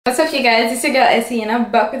What's up you guys, it's your girl Essie and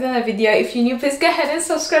I'm back with another video. If you're new, please go ahead and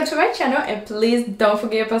subscribe to my channel and please don't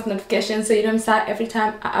forget your post notifications so you don't miss out every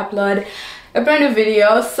time I upload a brand new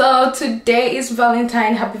video. So today is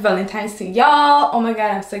Valentine. Happy Valentine's to y'all. Oh my god,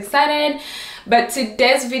 I'm so excited. But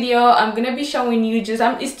today's video I'm gonna be showing you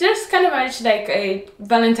it's just kind of much like a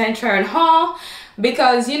Valentine try on haul,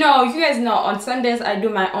 because you guys know on Sundays I do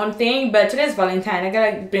my own thing, but today's Valentine, I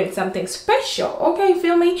gotta bring something special, okay,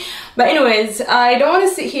 feel me? But anyways, I don't want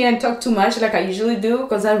to sit here and talk too much like I usually do,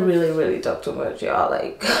 because I really talk too much, y'all,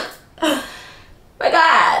 like my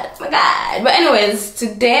god. But anyways,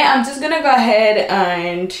 today I'm just gonna go ahead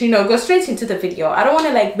and go straight into the video. I don't want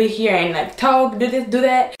to like be here and like talk, do this, do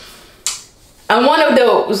that. I'm one of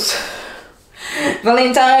those.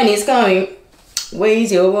 Valentine is coming.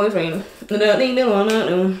 Where's your boyfriend?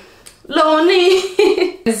 Lonely.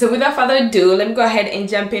 So without further ado, let me go ahead and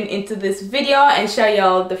jump into this video and show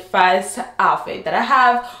y'all the first outfit that I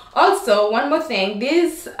have. Also, one more thing,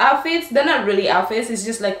 these outfits, they're not really outfits, it's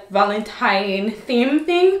just like Valentine theme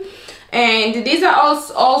thing, and these are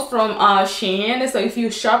all from Shein. So if you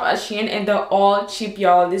shop at Shein, and they're all cheap,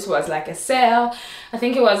 y'all. This was like a sale. I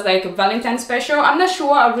think it was like a Valentine special. I'm not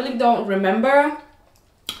sure, I really don't remember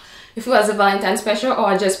if it was a Valentine special or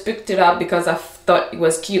I just picked it up because I thought it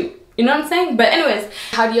was cute. You know what I'm saying? But anyways,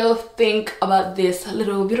 how do y'all think about this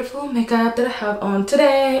little beautiful makeup that I have on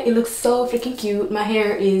today? It looks so freaking cute. My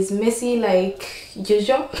hair is messy like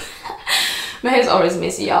usual. My hair is always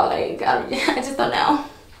messy, y'all. Like I just don't know.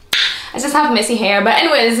 I just have messy hair. But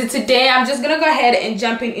anyways, today I'm just gonna go ahead and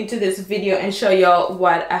jump into this video and show y'all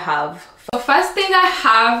what I have. The first thing I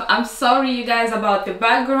have, I'm sorry you guys about the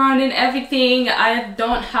background and everything. I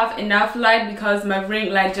don't have enough light because my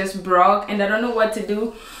ring light just broke and I don't know what to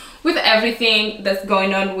do with everything that's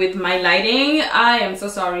going on with my lighting. I am so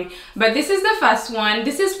sorry. But this is the first one.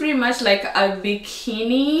 This is pretty much like a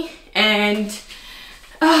bikini, and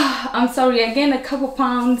I'm sorry, I gained a couple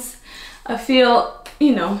pounds. I feel,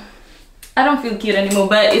 I don't feel cute anymore,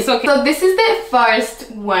 but it's okay. So this is the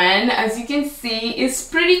first one. As you can see, it's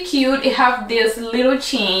pretty cute. It have this little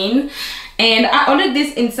chain, and I ordered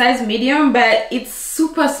this in size medium, but it's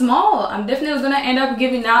super small. I'm definitely gonna end up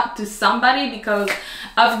giving out to somebody because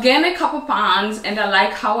I've gained a couple pounds and I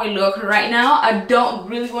like how I look right now. I don't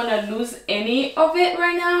really want to lose any of it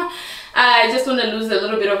right now. I just want to lose a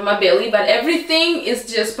little bit of my belly, but everything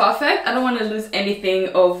is just perfect. I don't want to lose anything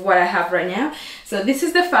of what I have right now. So this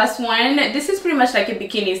is the first one. This is pretty much like a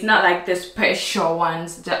bikini. It's not like the special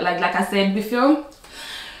ones, like I said before,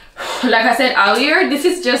 like I said earlier. This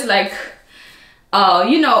is just like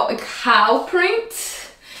a cow print.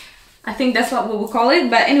 I think that's what we will call it.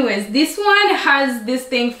 But anyways, this one has this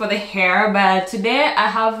thing for the hair, but today I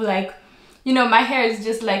have like, my hair is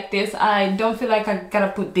just like this. I don't feel like I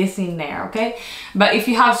gotta put this in there, okay? But if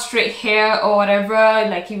you have straight hair or whatever,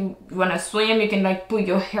 like you wanna swim, you can like put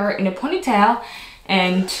your hair in a ponytail,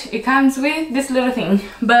 and it comes with this little thing.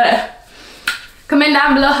 But comment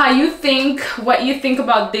down below what you think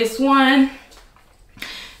about this one.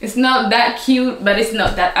 It's not that cute, but it's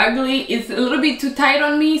not that ugly. It's a little bit too tight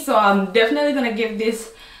on me, so I'm definitely gonna give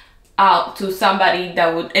this out to somebody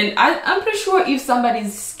that would, and I'm pretty sure if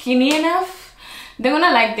somebody's skinny enough, they're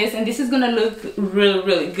gonna like this, and this is gonna look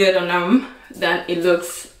really good on them than it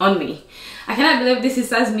looks on me. I cannot believe this is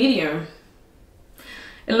size medium.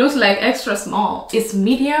 It looks like extra small. It's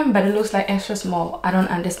medium, but it looks like extra small. I don't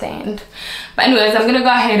understand. But anyways, I'm gonna go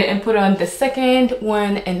ahead and put on the second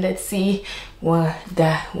one, and let's see where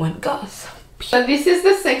that one goes. So this is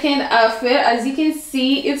the second outfit. As you can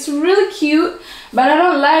see, it's really cute, but I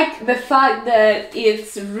don't like the fact that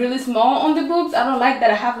it's really small on the boobs. I don't like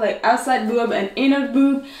that I have like outside boob and inner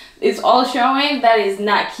boob. It's all showing. That is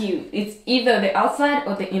not cute. It's either the outside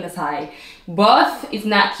or the inner side. Both is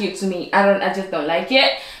not cute to me. I just don't like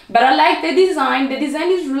it. But I like the design. The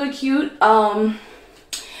design is really cute. The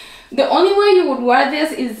only way you would wear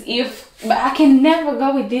this is but I can never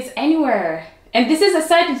go with this anywhere. And this is a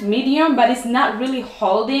size medium, but it's not really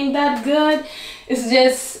holding that good. It's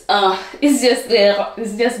just bad.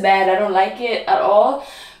 I don't like it at all.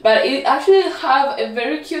 But it actually have a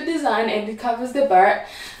very cute design, and it covers the butt.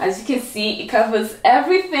 As you can see, it covers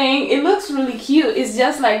everything. It looks really cute. It's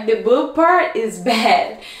just like the boob part is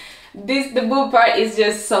bad. The boob part is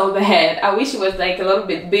just so bad. I wish it was like a little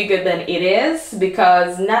bit bigger than it is,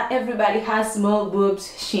 because not everybody has small boobs,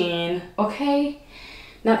 Shein, okay?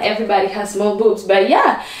 Not everybody has small boobs. But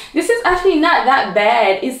yeah, this is actually not that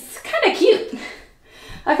bad. It's kind of cute.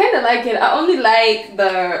 I kind of like it. I only like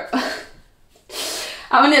the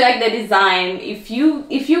design. If you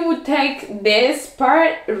would take this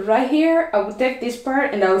part right here, I would take this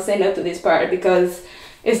part and I would say no to this part, because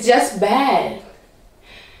It's just bad.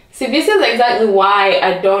 See, this is exactly why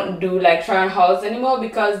I don't do like try on hauls anymore,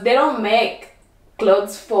 because they don't make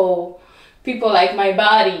clothes for people like my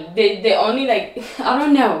body. They only like, I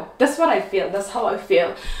don't know, that's what I feel, that's how I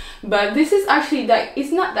feel. But this is actually like,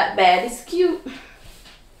 it's not that bad, it's cute.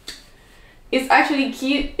 It's actually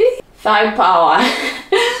cute. Thigh power.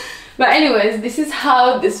 But anyways, this is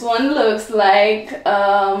how this one looks like.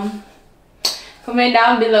 Comment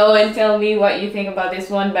down below and tell me what you think about this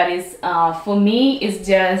one. But it's for me, it's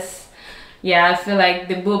just, yeah, I feel like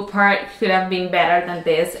the boob part could have been better than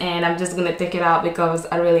this, and I'm just gonna take it out because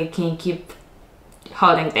I really can't keep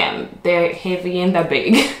holding them. They're heavy and they're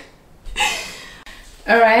big.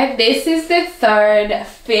 Alright, this is the third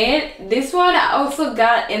fit. This one I also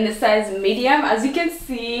got in the size medium. As you can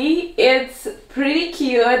see, it's pretty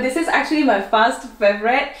cute. This is actually my first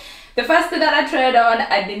favorite. The first fit that I tried on,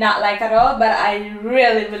 I did not like at all, but I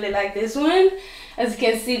really like this one. As you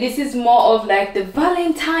can see, this is more of like the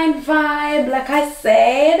Valentine vibe, like I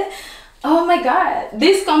said. Oh my god,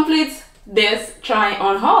 this completes this try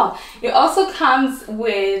on haul. It also comes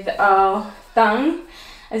with a thong.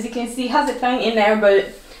 As you can see, it has a thong in there, but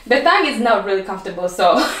the thong is not really comfortable,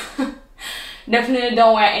 so definitely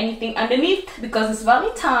don't wear anything underneath because it's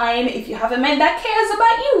Valentine. If you have a man that cares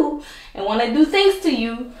about you and want to do things to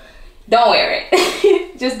you, don't wear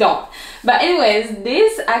it. Just don't. But anyways,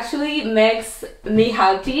 this actually makes me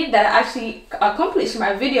happy that I actually accomplished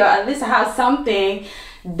my video. At least I have something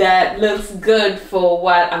that looks good for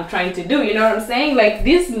what I'm trying to do, you know what I'm saying? Like,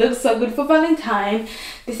 this looks so good for Valentine.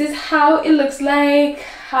 This is how it looks like.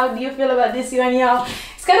 How do you feel about this, you and y'all?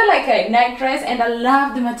 It's kind of like a night dress, and I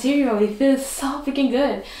love the material. It feels so freaking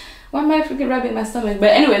good. Why am I freaking rubbing my stomach?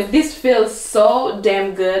 But anyways, this feels so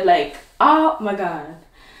damn good. Like, oh my god,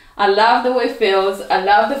 I love the way it feels. I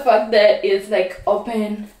love the fact that it's like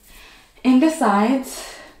open in the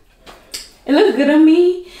sides. It looks good on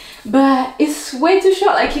me, but it's way too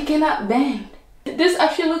short, like you cannot bend. This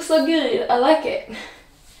actually looks so good. I like it.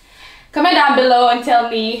 Comment down below and tell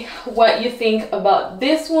me what you think about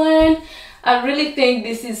this one. I really think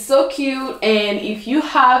this is so cute, and if you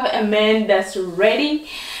have a man that's ready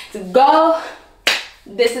to go,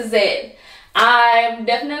 this is it. I'm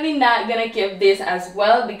definitely not gonna keep this as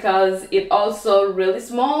well because it also really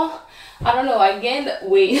small. I don't know, I gained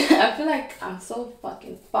weight. I feel like I'm so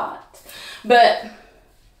fucking fat, but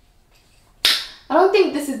I don't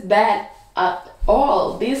think this is bad at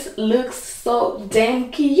all. This looks so damn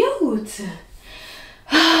cute.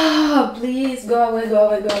 Please go away, go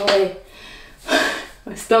away, go away.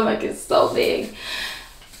 My stomach is so big.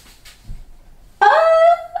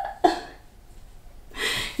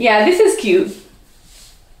 Yeah, this is cute.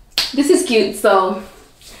 This is cute. So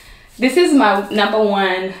this is my number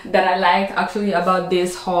one that I like actually about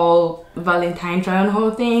this whole Valentine try on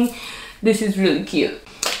haul thing. This is really cute.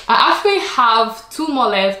 I actually have two more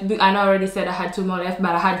left. I know I already said I had two more left,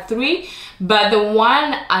 but I had three. But the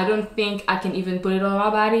one, I don't think I can even put it on my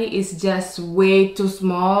body. It's just way too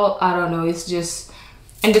small. I don't know, it's just,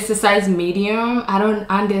 and it's a size medium. I don't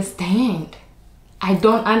understand. I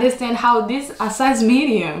don't understand how this is a size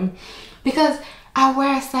medium, because I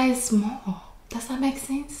wear a size small. Does that make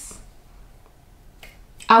sense?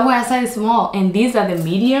 I wear a size small and these are the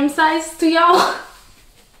medium size to y'all.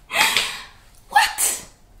 What?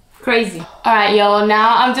 Crazy. All right, y'all,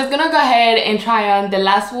 now I'm just gonna go ahead and try on the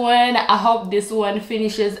last one. I hope this one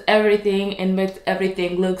finishes everything and makes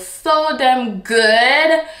everything look so damn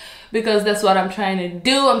good, because that's what I'm trying to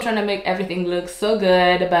do. I'm trying to make everything look so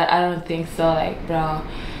good, but I don't think so. Like, bro,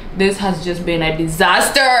 this has just been a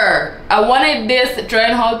disaster. I wanted this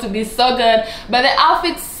try on haul to be so good, but the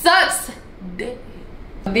outfit sucks.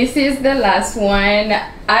 This is the last one.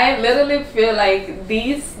 I literally feel like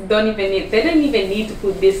these they don't even need to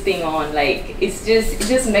put this thing on. Like, it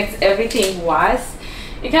just makes everything worse.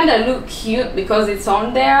 It kind of look cute because it's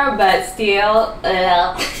on there, but still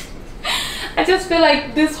I just feel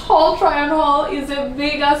like this whole try on haul is a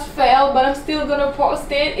big ass fail, but I'm still gonna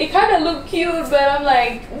post it. It kind of look cute, but I'm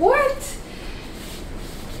like, what?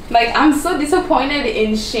 Like, I'm so disappointed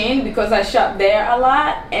in Shein because I shop there a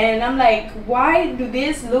lot, and I'm like, why do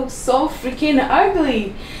this look so freaking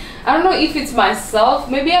ugly? I don't know if it's myself.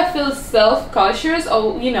 Maybe I feel self-conscious,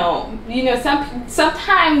 or you know,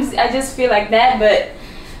 sometimes I just feel like that. But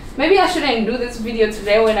maybe I shouldn't do this video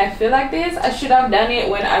today when I feel like this. I should have done it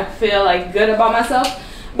when I feel like good about myself.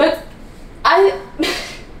 But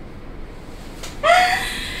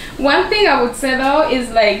one thing I would say though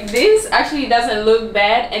is, like, this actually doesn't look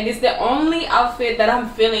bad, and it's the only outfit that I'm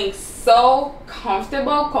feeling so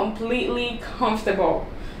comfortable, completely comfortable.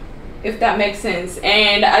 if that makes sense.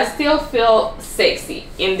 And I still feel sexy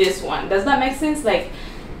in this one. Does that make sense? Like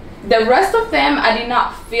the rest of them I did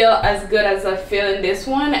not feel as good as I feel in this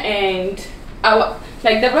one, and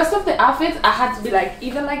like the rest of the outfits I had to be like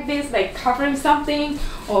either like this, like covering something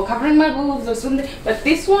or covering my boobs or something, but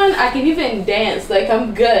this one I can even dance, like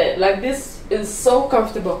I'm good. Like this is so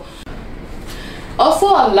comfortable. Also,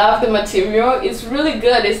 I love the material. It's really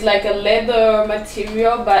good. It's like a leather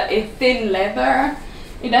material, but a thin leather.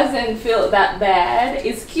 It doesn't feel that bad.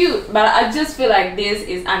 It's cute, but I just feel like this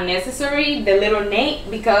is unnecessary, the little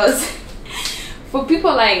nape, because for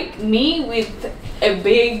people like me with a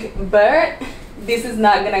big butt, this is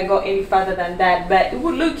not gonna go any further than that. But it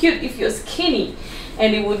would look cute if you're skinny,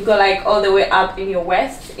 and it would go like all the way up in your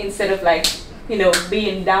waist instead of like, you know,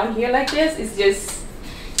 being down here like this. It's just,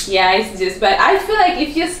 yeah, it's just, but I feel like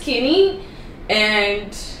if you're skinny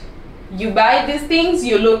and you buy these things,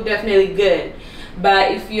 you look definitely good.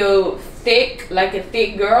 But if you're thick, like a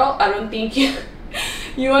thick girl, I don't think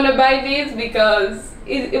you want to buy these, because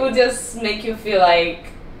it will just make you feel like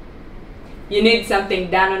you need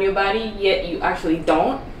something done on your body, yet you actually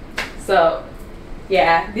don't. So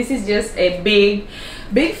yeah, this is just a big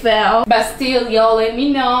fail. But still, y'all, let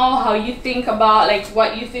me know how you think about, like,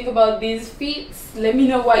 what you think about these feet. Let me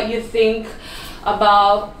know what you think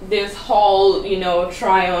about this whole, you know,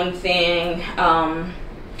 try on thing.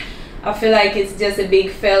 I feel like it's just a big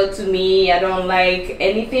fail to me. I don't like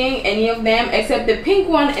any of them except the pink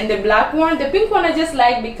one and the black one. The pink one I just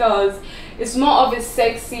like because it's more of a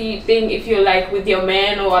sexy thing if you're like with your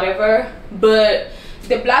man or whatever. But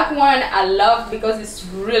the black one I love because it's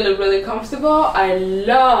really comfortable. I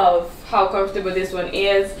love how comfortable this one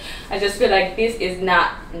is. I just feel like this is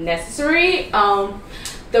not necessary.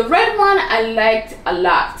 The red one I liked a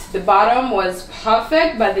lot. The bottom was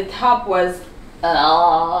perfect, but the top was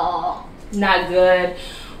not good.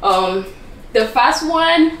 The first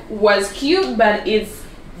one was cute, but it's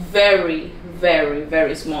very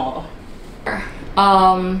small.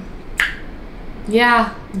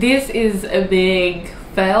 Yeah, this is a big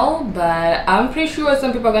fail, but I'm pretty sure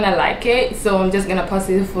some people are gonna like it, so I'm just gonna post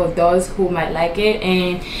it for those who might like it.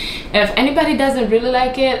 And if anybody doesn't really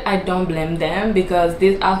like it, I don't blame them, because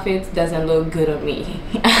this outfit doesn't look good on me.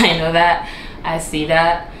 I know that, I see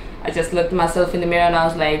that. I just looked at myself in the mirror and I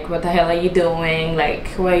was like, what the hell are you doing? Like,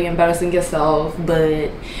 why are you embarrassing yourself?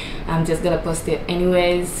 But I'm just gonna post it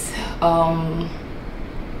anyways,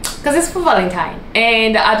 because it's for Valentine,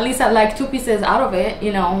 and at least I like 2 pieces out of it,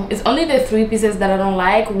 you know. It's only the 3 pieces that I don't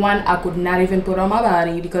like. One I could not even put on my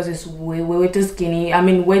body because it's way too skinny. I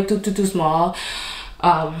mean, way too small.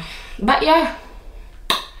 But yeah.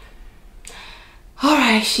 All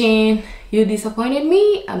right, Shein, you disappointed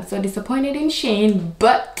me. I'm so disappointed in Shein,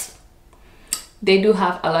 but they do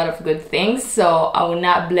have a lot of good things, so I will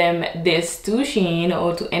not blame this to Shein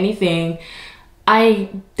or to anything. I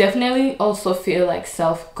definitely also feel like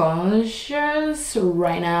self-conscious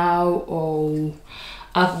right now, or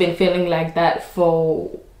I've been feeling like that for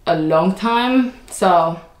a long time.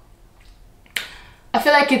 So I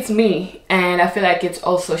feel like it's me, and I feel like it's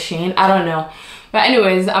also Shein. I don't know. But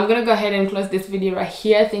anyways, I'm gonna go ahead and close this video right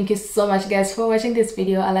here. Thank you so much, guys, for watching this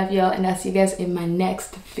video. I love y'all, and I'll see you guys in my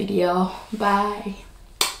next video. Bye.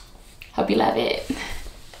 Hope you love it.